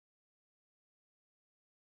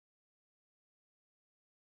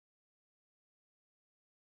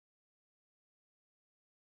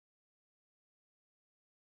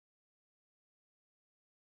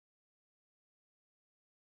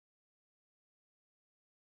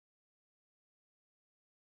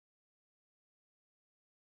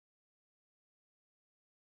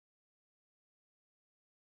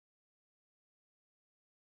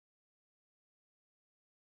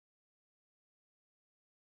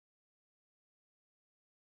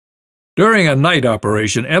During a night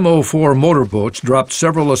operation, MO4 motorboats dropped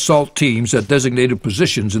several assault teams at designated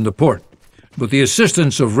positions in the port. With the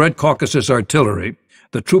assistance of Red Caucasus artillery,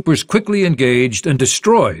 the troopers quickly engaged and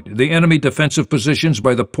destroyed the enemy defensive positions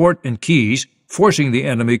by the port and quays, forcing the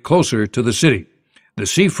enemy closer to the city. The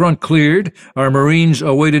seafront cleared, our Marines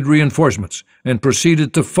awaited reinforcements, and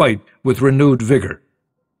proceeded to fight with renewed vigor.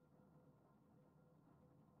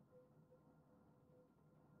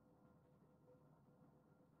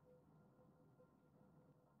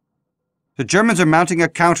 The Germans are mounting a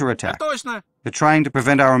counterattack. They're trying to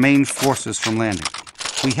prevent our main forces from landing.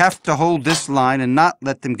 We have to hold this line and not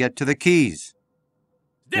let them get to the quays.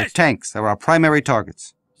 Their tanks are our primary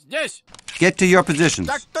targets. Get to your positions.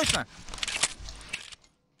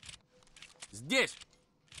 Здесь.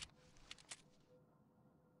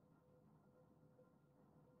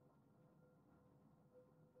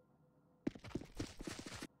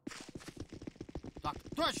 Так,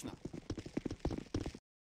 точно.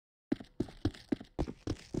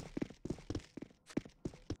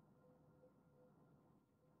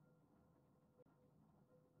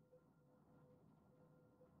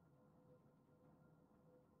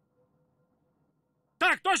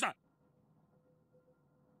 Так, точно.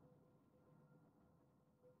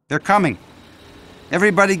 They're coming.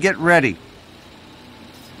 Everybody get ready.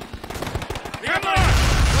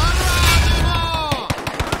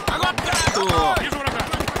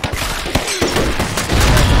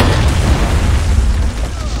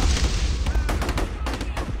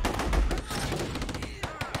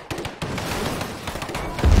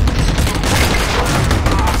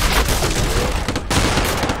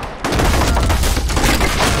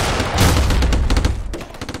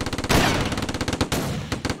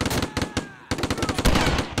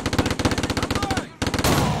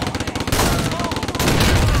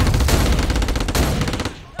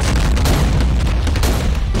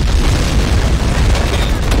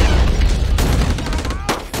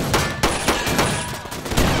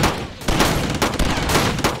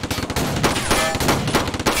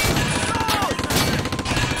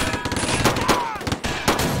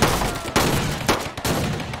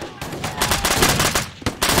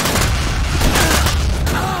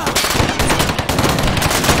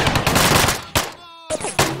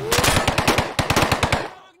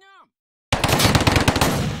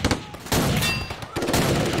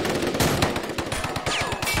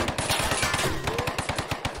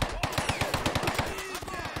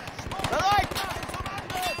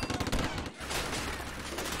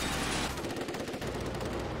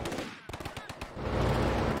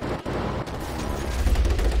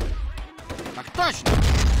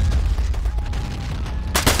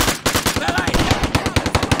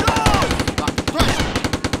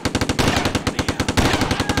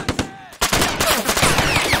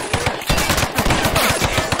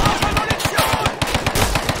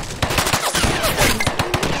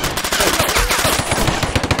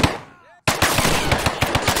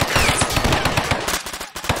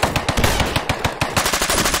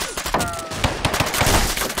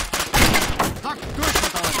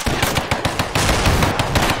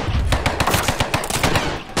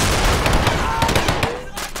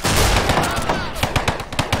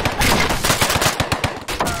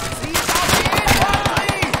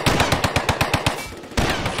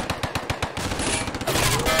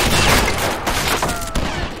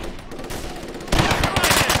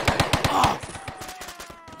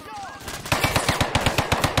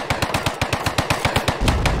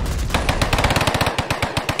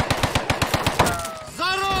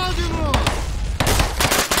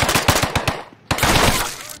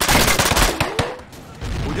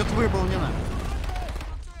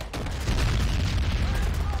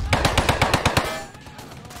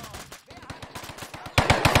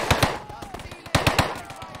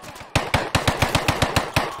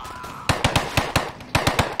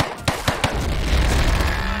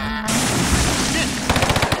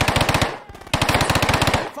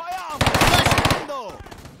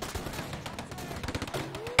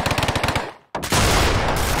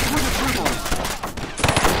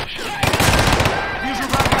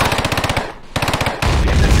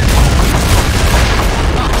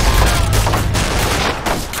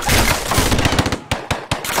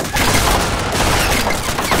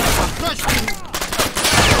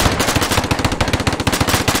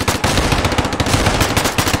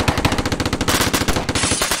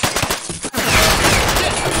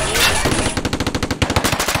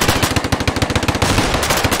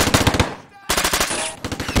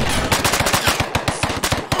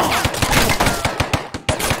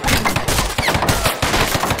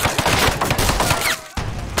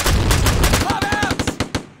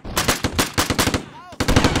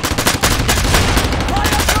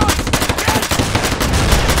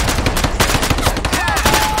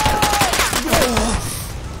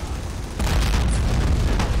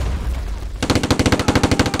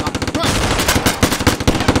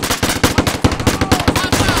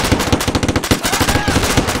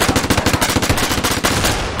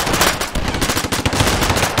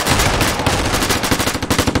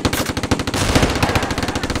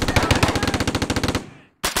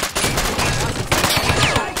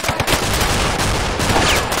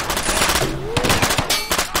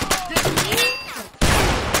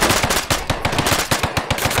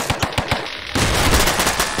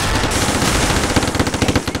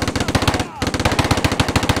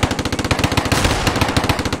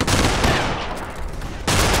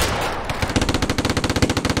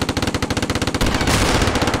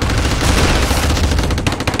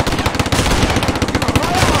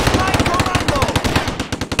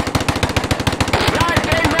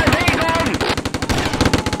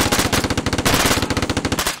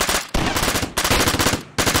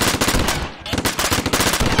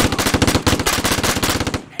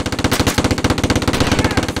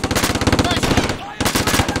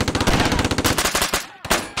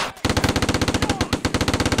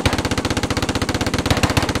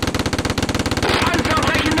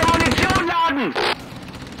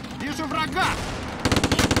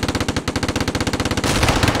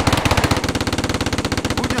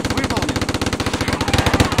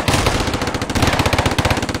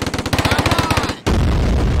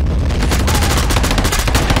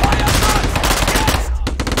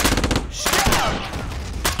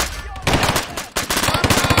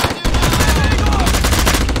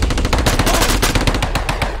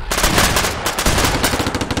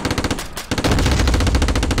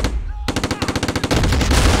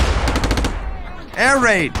 air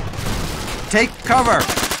raid! Take cover!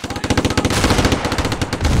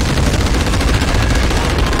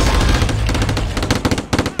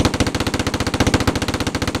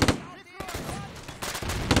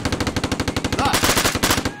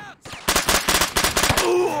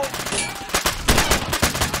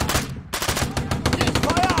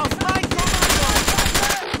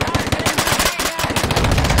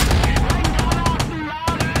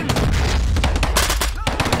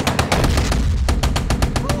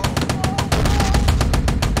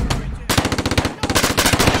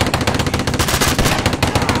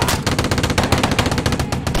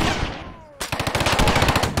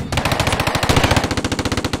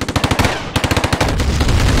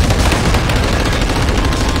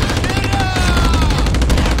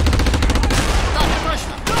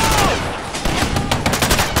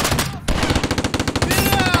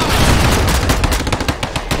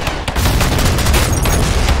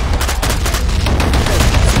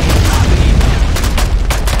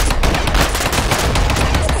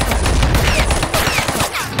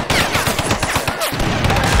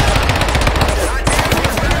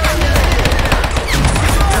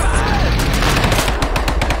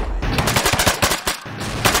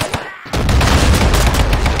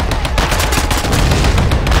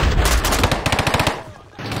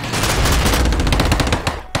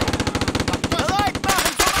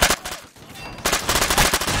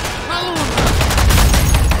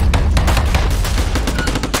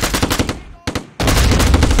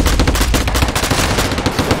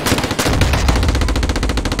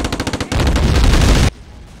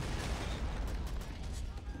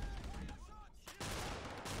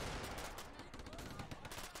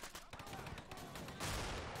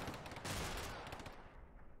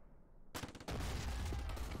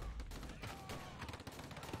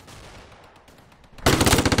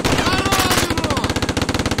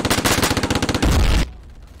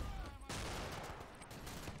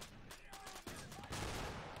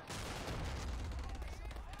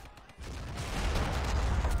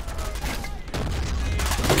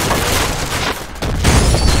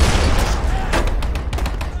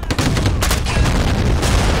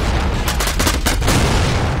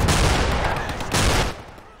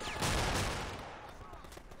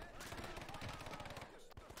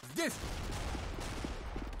 Здесь!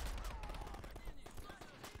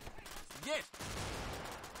 Здесь!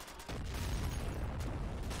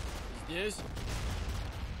 Здесь!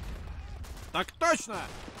 Так точно!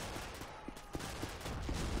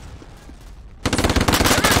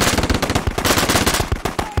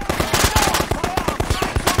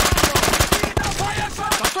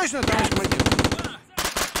 Так точно, товарищ командир!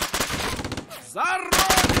 За Родину!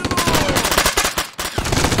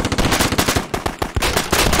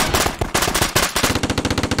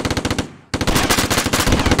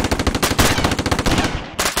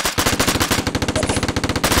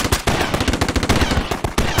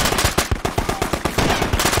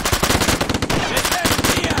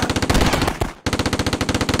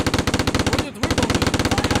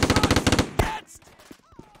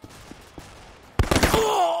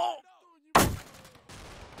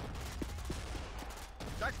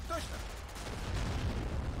 Так точно!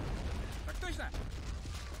 Так точно!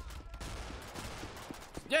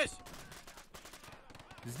 Здесь!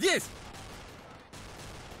 Здесь!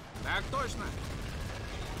 Так точно!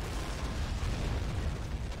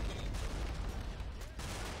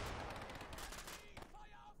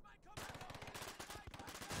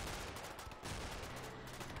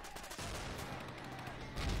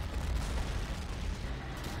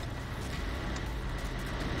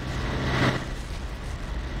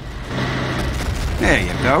 There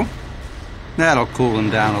you go. That'll cool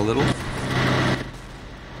him down a little.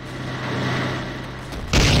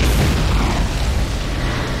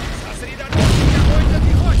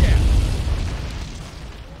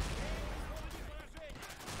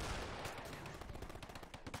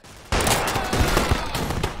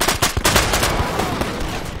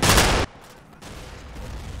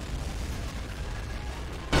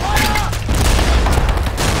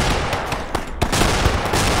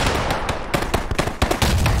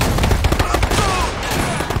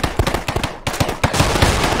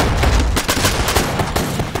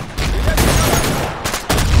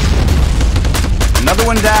 Another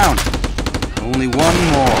one down. Only one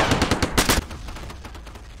more.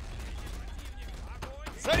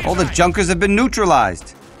 All the junkers have been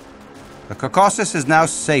neutralized. The Caucasus is now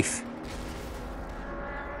safe.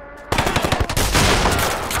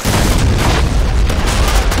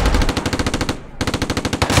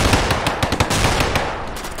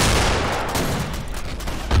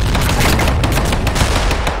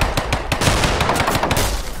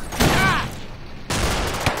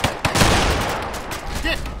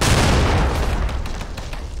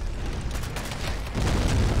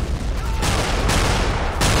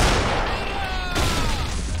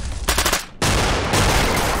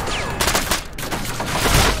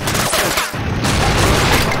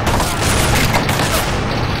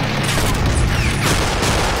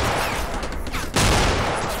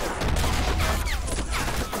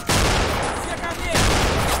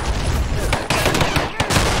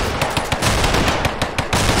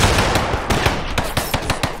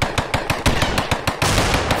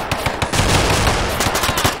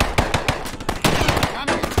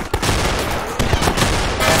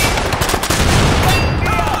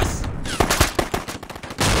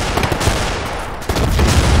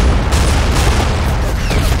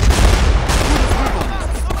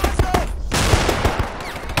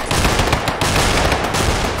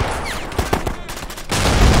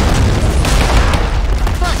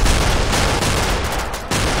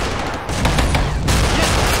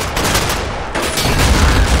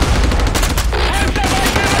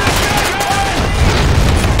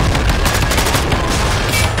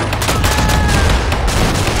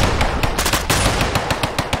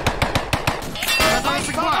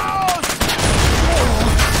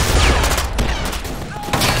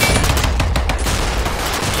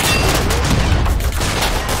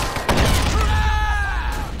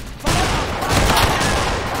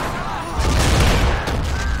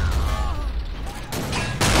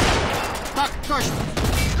 Так точно!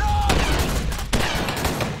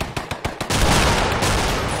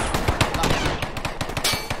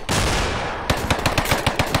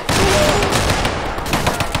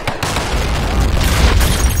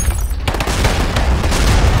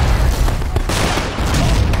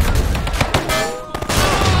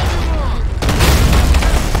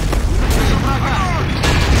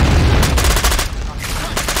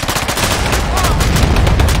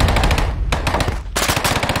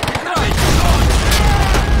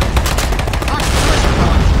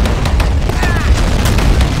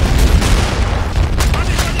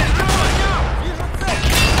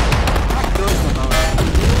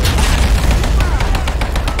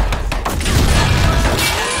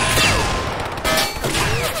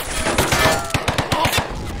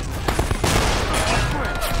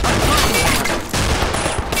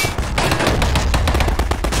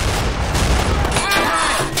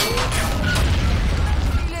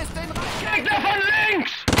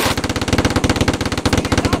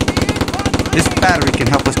 This battery can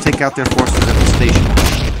help us take out their forces at the station.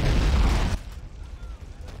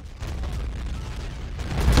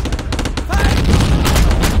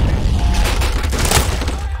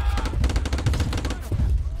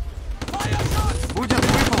 Будет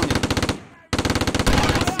выполнен!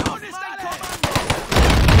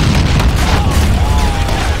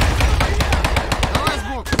 Давай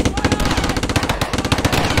сбоку!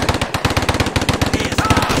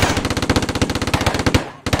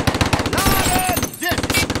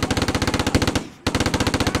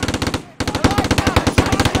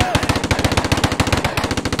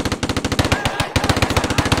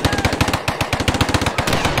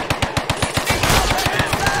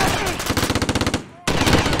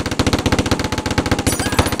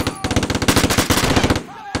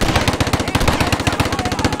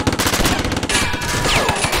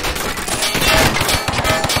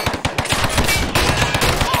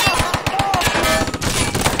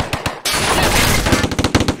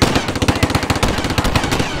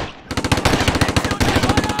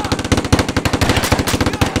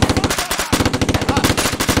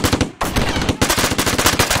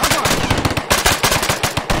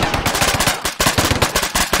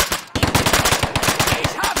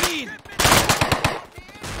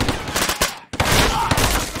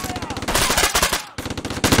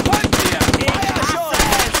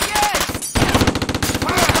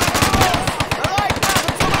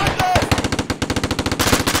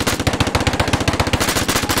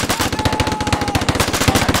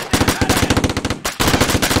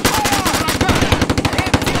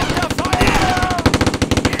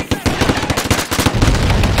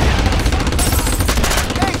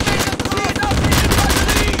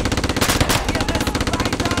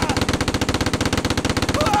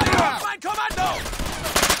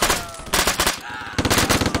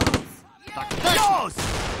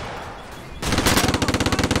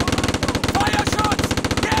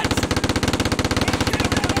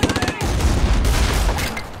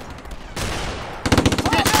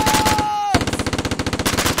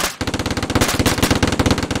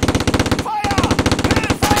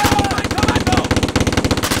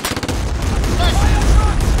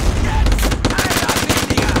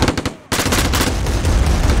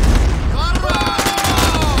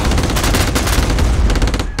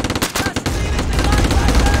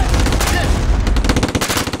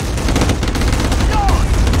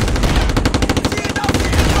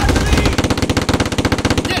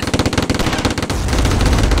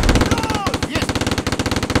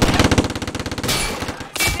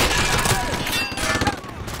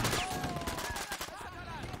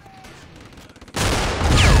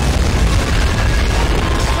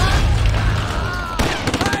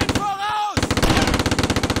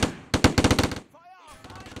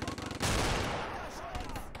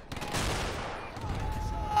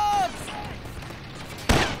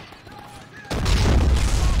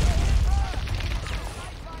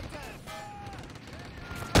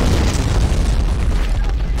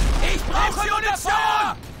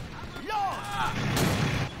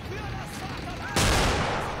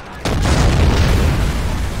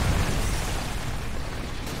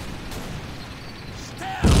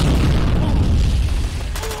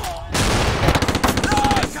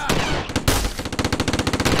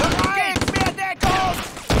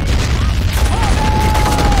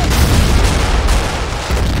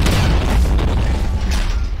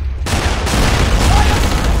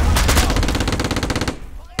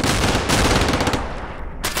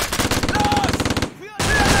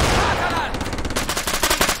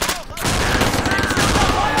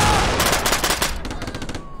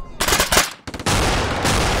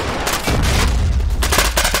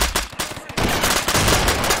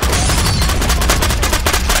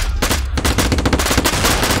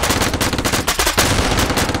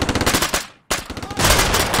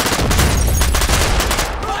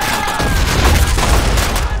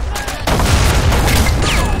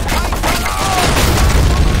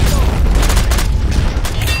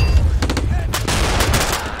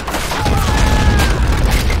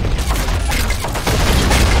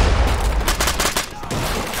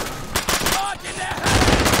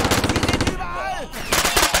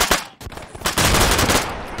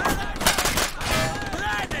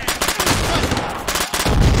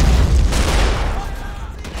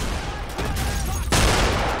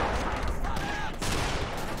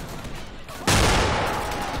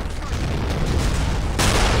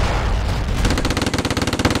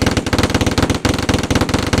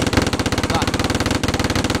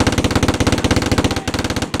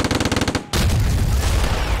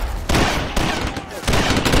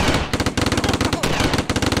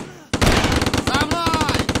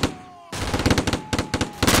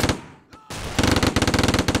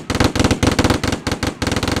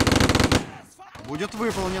 Будет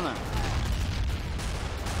выполнено.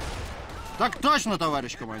 Так точно,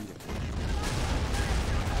 товарищ командир.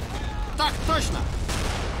 Так точно.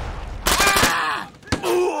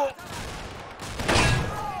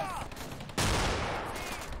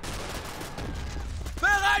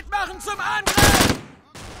 Bereit machen zum Angriff!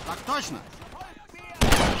 Так точно.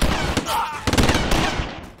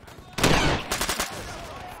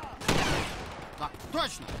 Так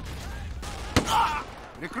точно.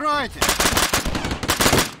 Прикройте.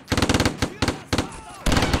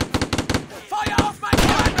 Feuer auf mein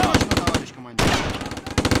Kommando! Точно, товарищ командир.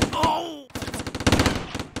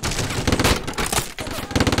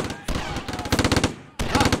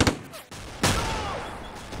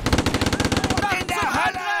 In der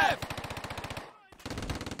Angriff!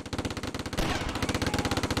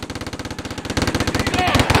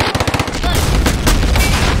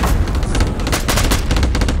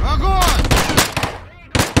 Огонь!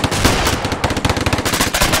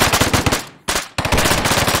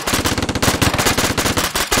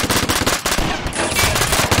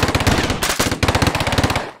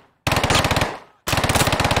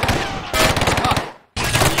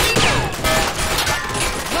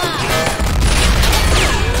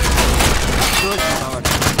 Точно, товарищ.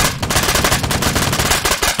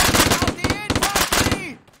 Auf die Infanterie!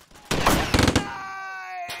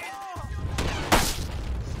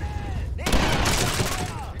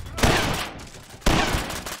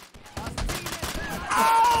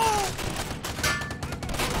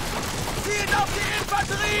 Zielt auf die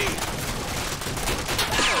Infanterie!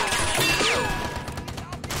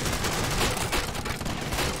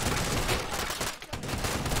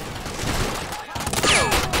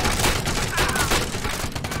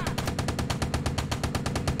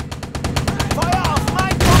 Feuer auf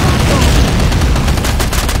mein Kommando!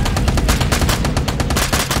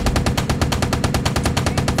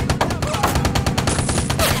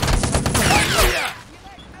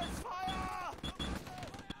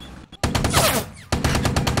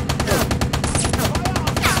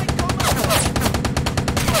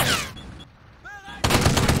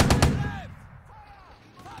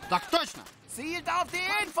 Так точно. Zielt auf die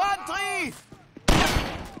Infanterie!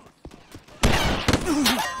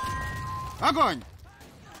 Огонь!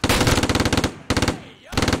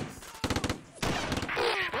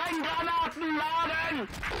 Sprenggranaten laden!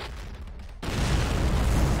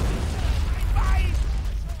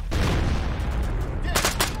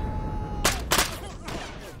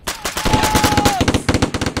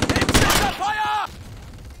 Feuer!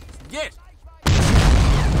 Geht!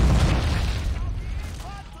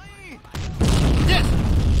 Здесь!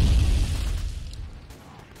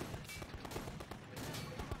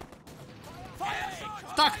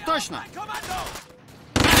 Так точно. Kommando!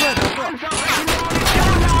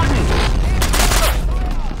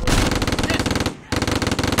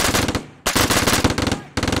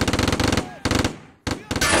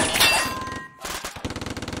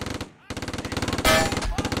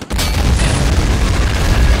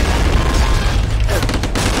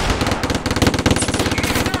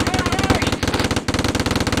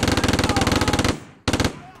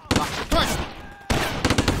 Так точно.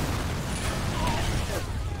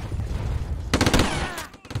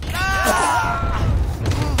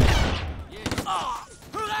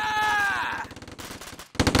 Hurra!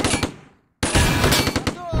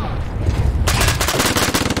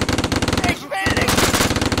 Ich will nicht!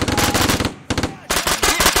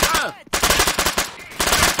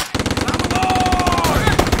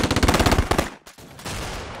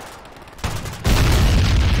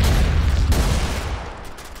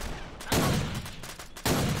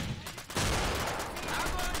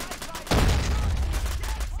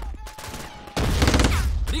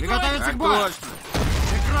 Приготовиться к бою.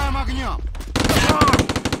 Прикроем огнем.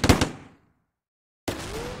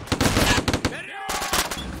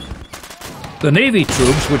 The Navy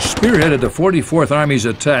troops, which spearheaded the 44th Army's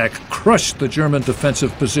attack, crushed the German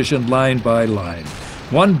defensive position line by line.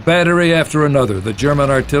 One battery after another, the German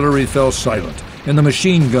artillery fell silent, and the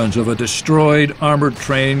machine guns of a destroyed armored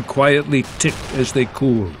train quietly ticked as they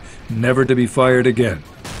cooled, never to be fired again.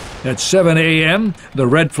 At 7 a.m., the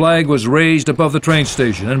red flag was raised above the train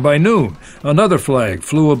station, and by noon, another flag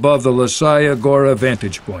flew above the Lesaya Gora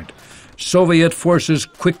vantage point. Soviet forces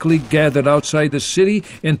quickly gathered outside the city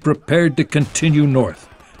and prepared to continue north.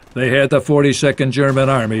 They had the 42nd German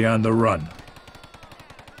Army on the run.